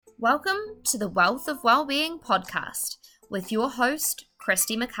Welcome to the Wealth of Wellbeing podcast with your host,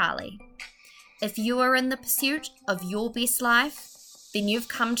 Christy McCarley. If you are in the pursuit of your best life, then you've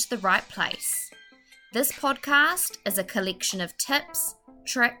come to the right place. This podcast is a collection of tips,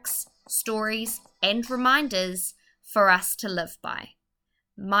 tricks, stories, and reminders for us to live by.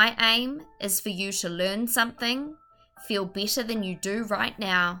 My aim is for you to learn something, feel better than you do right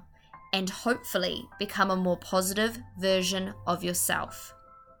now, and hopefully become a more positive version of yourself.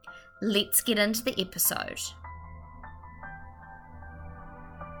 Let's get into the episode.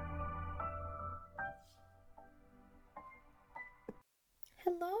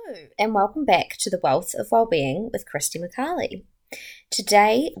 Hello, and welcome back to the Wealth of Wellbeing with Christy McCarley.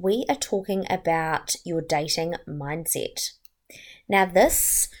 Today, we are talking about your dating mindset. Now,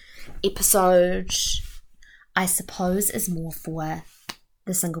 this episode, I suppose, is more for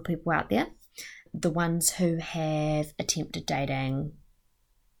the single people out there, the ones who have attempted dating,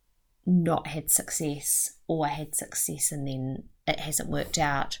 not had success, or had success and then it hasn't worked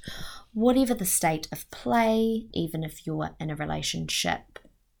out. Whatever the state of play, even if you're in a relationship,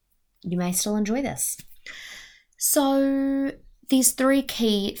 you may still enjoy this. So there's three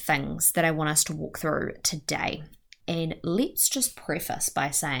key things that I want us to walk through today. And let's just preface by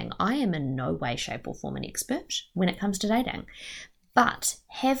saying I am in no way, shape or form an expert when it comes to dating. But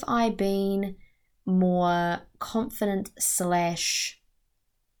have I been more confident /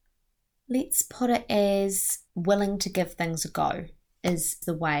 let's put it as willing to give things a go is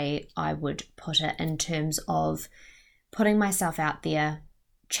the way I would put it, in terms of putting myself out there,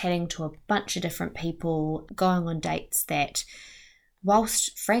 chatting to a bunch of different people, going on dates that,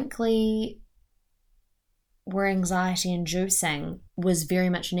 whilst frankly were anxiety inducing, was very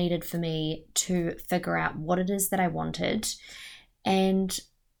much needed for me to figure out what it is that I wanted and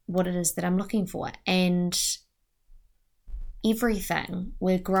what it is that I'm looking for. And everything,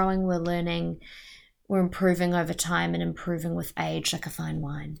 we're growing, we're learning, we're improving over time and improving with age like a fine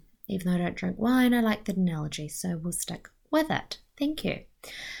wine. Even though I don't drink wine, I like that analogy, so we'll stick with it. Thank you.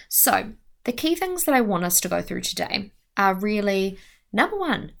 So the key things that I want us to go through today are really, number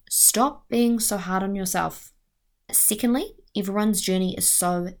one, stop being so hard on yourself. Secondly, everyone's journey is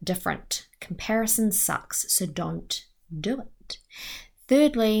so different. Comparison sucks, so don't do it.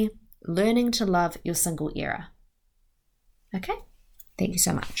 Thirdly, learning to love your single era. Okay, thank you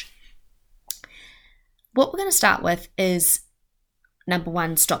so much. What we're going to start with is, number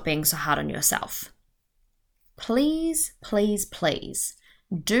one, stop being so hard on yourself. Please, please, please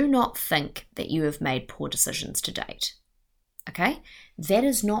do not think that you have made poor decisions to date. Okay, that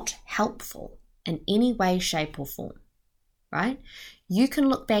is not helpful in any way, shape or form, right? You can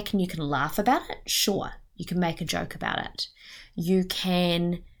look back and you can laugh about it. Sure, you can make a joke about it. You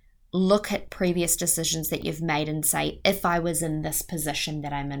can look at previous decisions that you've made and say, if I was in this position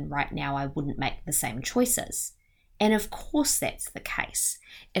that I'm in right now, I wouldn't make the same choices. And of course that's the case.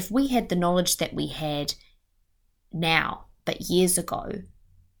 If we had the knowledge that we had now, but years ago,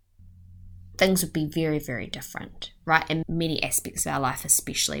 things would be very, very different, right? In many aspects of our life,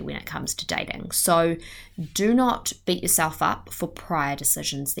 especially when it comes to dating. So do not beat yourself up for prior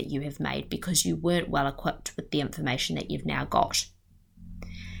decisions that you have made because you weren't well equipped with the information that you've now got.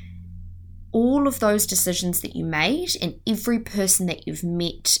 All of those decisions that you made and every person that you've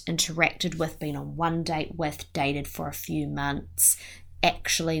met, interacted with, been on one date with, dated for a few months,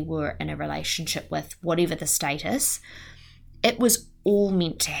 actually were in a relationship with, whatever the status, it was all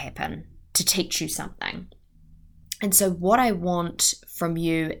meant to happen to teach you something. And so what I want from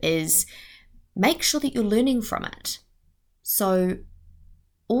you is make sure that you're learning from it. So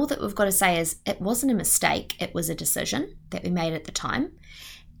all that we've got to say is it wasn't a mistake, it was a decision that we made at the time.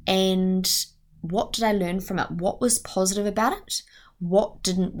 And what did I learn from it? What was positive about it? What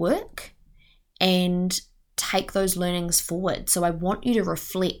didn't work? And take those learnings forward. So I want you to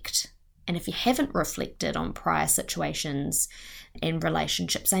reflect. And if you haven't reflected on prior situations and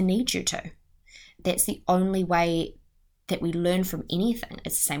relationships, I need you to. That's the only way that we learn from anything.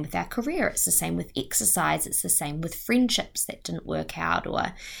 It's the same with our career. It's the same with exercise. It's the same with friendships that didn't work out,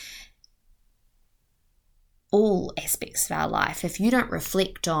 or all aspects of our life. If you don't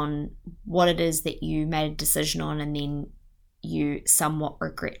reflect on what it is that you made a decision on and then you somewhat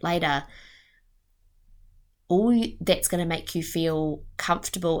regret later, all that's going to make you feel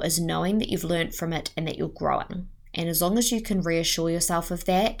comfortable is knowing that you've learned from it and that you're growing. And as long as you can reassure yourself of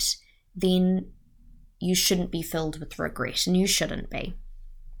that, then you shouldn't be filled with regret, and you shouldn't be.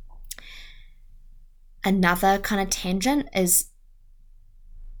 Another kind of tangent is,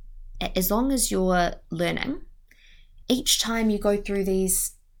 as long as you're learning, each time you go through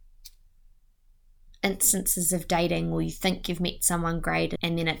these instances of dating where you think you've met someone great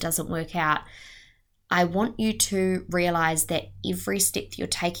and then it doesn't work out, I want you to realize that every step that you're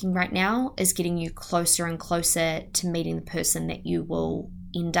taking right now is getting you closer and closer to meeting the person that you will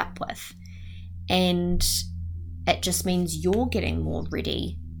end up with. And it just means you're getting more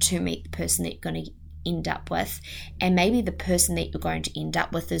ready to meet the person that you're going to end up with. And maybe the person that you're going to end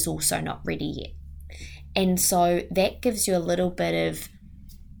up with is also not ready yet. And so that gives you a little bit of,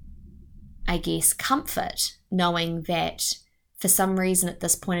 I guess, comfort, knowing that for some reason at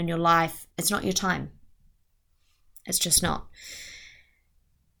this point in your life, it's not your time. It's just not.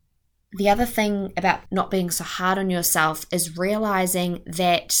 The other thing about not being so hard on yourself is realizing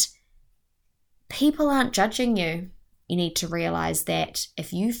that people aren't judging you. You need to realize that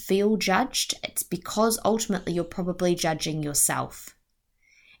if you feel judged, it's because ultimately you're probably judging yourself.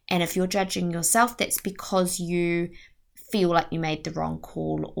 And if you're judging yourself, that's because you feel like you made the wrong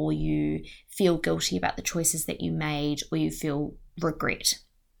call, or you feel guilty about the choices that you made, or you feel regret.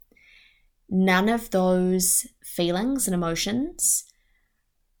 None of those feelings and emotions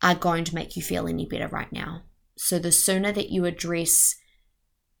are going to make you feel any better right now. So the sooner that you address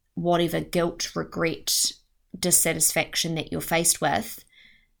whatever guilt, regret, dissatisfaction that you're faced with,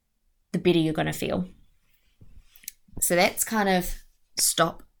 the better you're going to feel. So that's kind of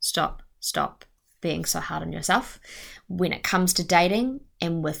stop being so hard on yourself when it comes to dating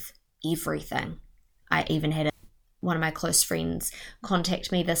and with everything. I even had one of my close friends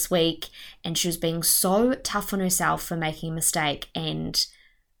contact me this week, and she was being so tough on herself for making a mistake, and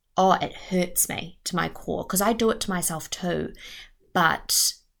it hurts me to my core because I do it to myself too.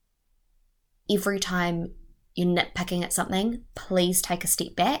 But every time you're nitpicking at something, please take a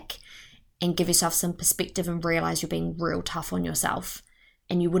step back and give yourself some perspective and realize you're being real tough on yourself,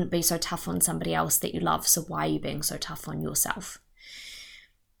 and you wouldn't be so tough on somebody else that you love. So why are you being so tough on yourself?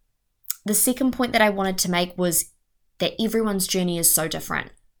 The second point that I wanted to make was that everyone's journey is so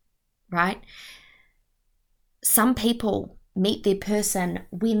different, right? Some people meet their person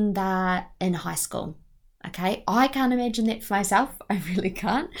when they're in high school, okay? I can't imagine that for myself. I really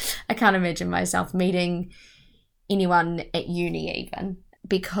can't. I can't imagine myself meeting anyone at uni even,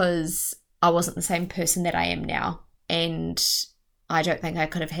 because I wasn't the same person that I am now. And I don't think I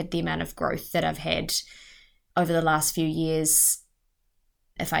could have had the amount of growth that I've had over the last few years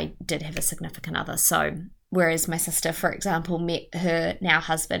if I did have a significant other. So whereas my sister, for example, met her now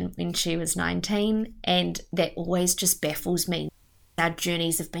husband when she was 19, and that always just baffles me. Our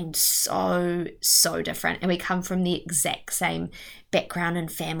journeys have been so different, and we come from the exact same background and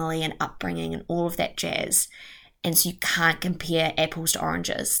family and upbringing and all of that jazz. And so you can't compare apples to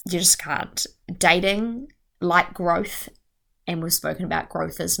oranges. You just can't. Dating, like growth, and we've spoken about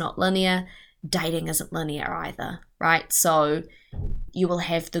growth is not linear, dating isn't linear either, right? So you will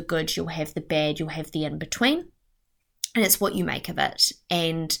have the good, you'll have the bad, you'll have the in-between, and it's what you make of it.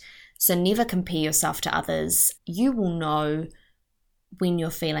 And so never compare yourself to others. You will know when you're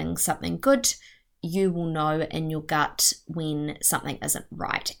feeling something good. You will know in your gut when something isn't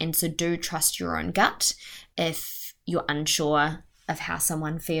right. And so do trust your own gut. If you're unsure of how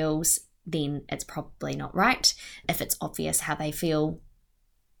someone feels, then it's probably not right. If it's obvious how they feel,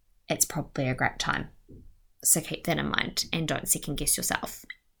 it's probably a great time. So keep that in mind and don't second guess yourself.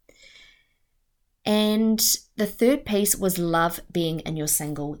 And the third piece was love being in your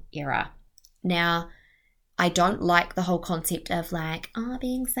single era. Now, I don't like the whole concept of like,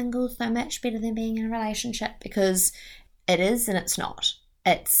 being single is so much better than being in a relationship, because it is and it's not.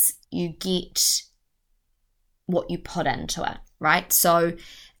 It's you get what you put into it, right? So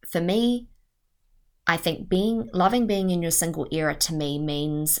for me, I think loving being in your single era to me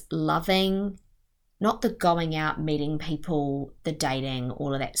means loving not the going out, meeting people, the dating,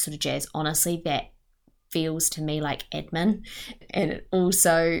 all of that sort of jazz. Honestly, that feels to me like admin, and it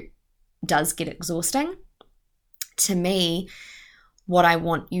also does get exhausting. To me, what I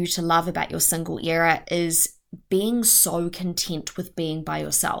want you to love about your single era is being so content with being by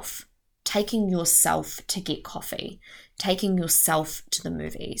yourself, taking yourself to get coffee, taking yourself to the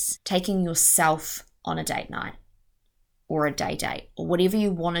movies, taking yourself on a date night or a day date or whatever you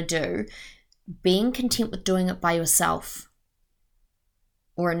want to do, being content with doing it by yourself,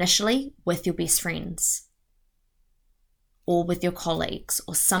 or initially with your best friends or with your colleagues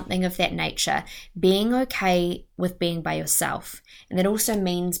or something of that nature, being okay with being by yourself. And that also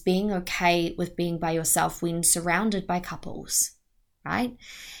means being okay with being by yourself when surrounded by couples, right?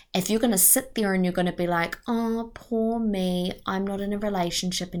 If you're going to sit there and you're going to be like, oh, poor me, I'm not in a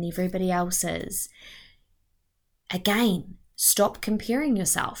relationship and everybody else is. Again, stop comparing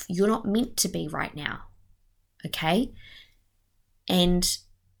yourself. You're not meant to be right now, okay? And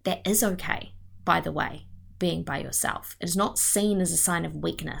that is okay. by the way, being by yourself. It is not seen as a sign of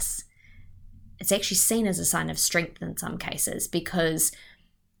weakness. It's actually seen as a sign of strength in some cases, because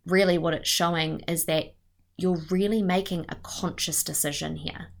really what it's showing is that you're really making a conscious decision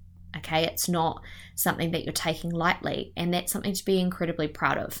here. Okay, it's not something that you're taking lightly, and that's something to be incredibly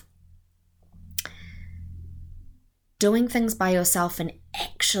proud of. Doing things by yourself and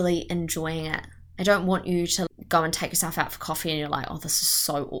actually enjoying it. I don't want you to go and take yourself out for coffee and you're like, oh, this is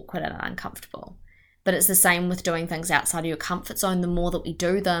so awkward and uncomfortable. But it's the same with doing things outside of your comfort zone. The more that we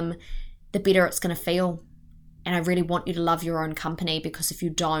do them, the better it's going to feel. And I really want you to love your own company, because if you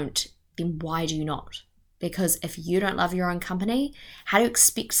don't, then why do you not? Because if you don't love your own company, how do you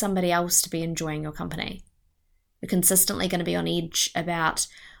expect somebody else to be enjoying your company? You're consistently going to be on edge about,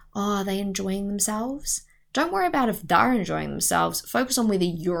 oh, are they enjoying themselves? Don't worry about if they're enjoying themselves. Focus on whether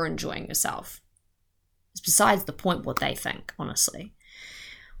you're enjoying yourself. It's besides the point what they think, honestly.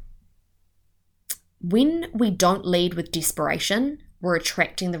 When we don't lead with desperation, we're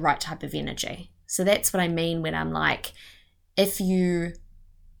attracting the right type of energy. So that's what I mean when I'm like, if you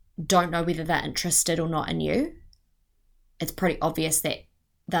don't know whether they're interested or not in you, it's pretty obvious that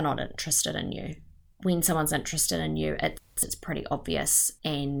they're not interested in you. When someone's interested in you, it's pretty obvious.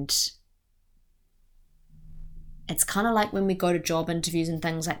 And it's kind of like when we go to job interviews and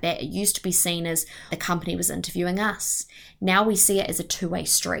things like that. It used to be seen as the company was interviewing us. Now we see it as a two-way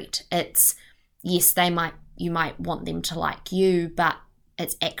street. It's, yes, you might want them to like you, but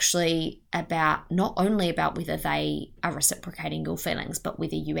it's actually about not only about whether they are reciprocating your feelings, but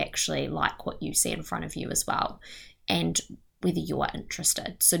whether you actually like what you see in front of you as well, and whether you are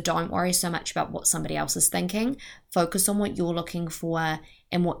interested. So don't worry so much about what somebody else is thinking. Focus on what you're looking for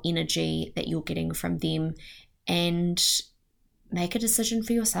and what energy that you're getting from them, and make a decision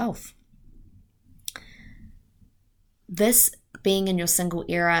for yourself. This being in your single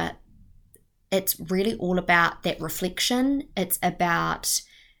era, it's really all about that reflection. It's about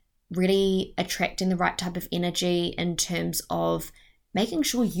really attracting the right type of energy in terms of making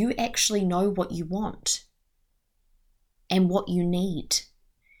sure you actually know what you want and what you need,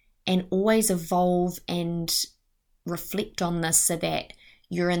 and always evolve and reflect on this so that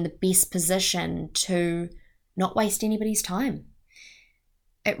you're in the best position to not waste anybody's time.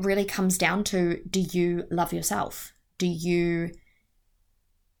 It really comes down to, do you love yourself? Do you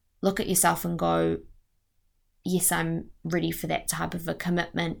look at yourself and go, yes, I'm ready for that type of a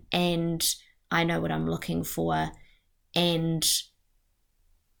commitment, and I know what I'm looking for, and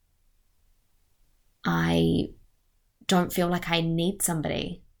I don't feel like I need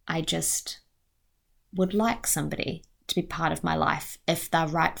somebody. I just would like somebody to be part of my life if they're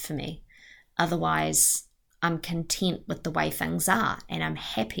right for me. Otherwise, I'm content with the way things are, and I'm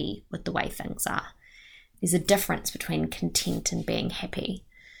happy with the way things are. There's a difference between content and being happy.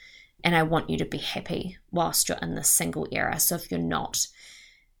 And I want you to be happy whilst you're in this single era. So if you're not,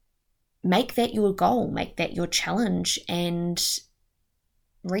 make that your goal, make that your challenge, and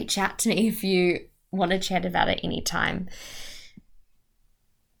reach out to me if you want to chat about it anytime.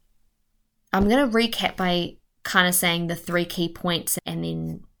 I'm going to recap by kind of saying the 3 key points and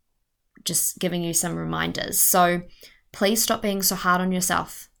then just giving you some reminders. So please stop being so hard on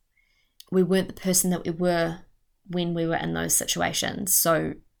yourself. We weren't the person that we were when we were in those situations.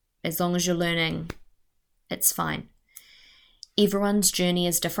 So as long as you're learning, it's fine. Everyone's journey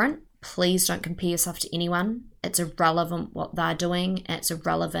is different. Please don't compare yourself to anyone. It's irrelevant what they're doing. It's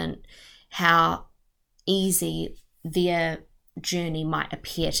irrelevant how easy their journey might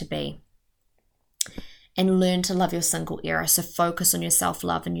appear to be. And learn to love your single era. So focus on your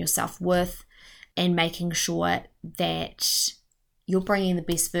self-love and your self-worth, and making sure that you're bringing the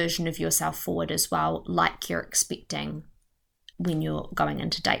best version of yourself forward as well, like you're expecting when you're going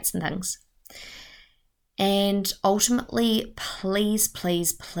into dates and things. And ultimately, please,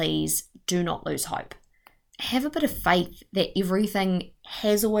 please, please do not lose hope. Have a bit of faith that everything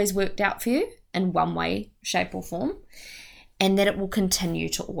has always worked out for you in one way, shape, or form, and that it will continue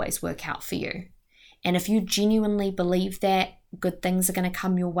to always work out for you. And if you genuinely believe that, good things are going to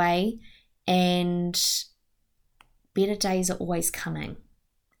come your way, and better days are always coming.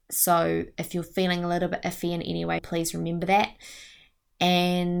 So if you're feeling a little bit iffy in any way, please remember that.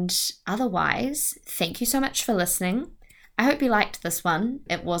 And otherwise, thank you so much for listening. I hope you liked this one.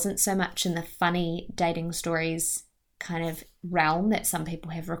 It wasn't so much in the funny dating stories kind of realm that some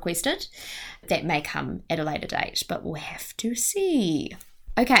people have requested. That may come at a later date, but we'll have to see.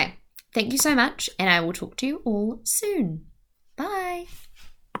 Okay, thank you so much, and I will talk to you all soon. Bye.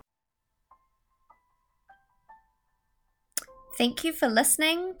 Thank you for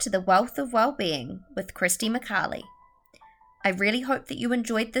listening to the Wealth of Wellbeing with Christy McCarley. I really hope that you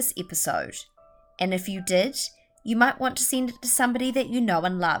enjoyed this episode. And if you did, you might want to send it to somebody that you know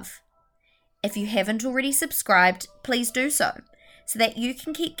and love. If you haven't already subscribed, please do so that you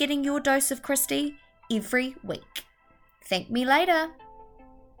can keep getting your dose of Christy every week. Thank me later.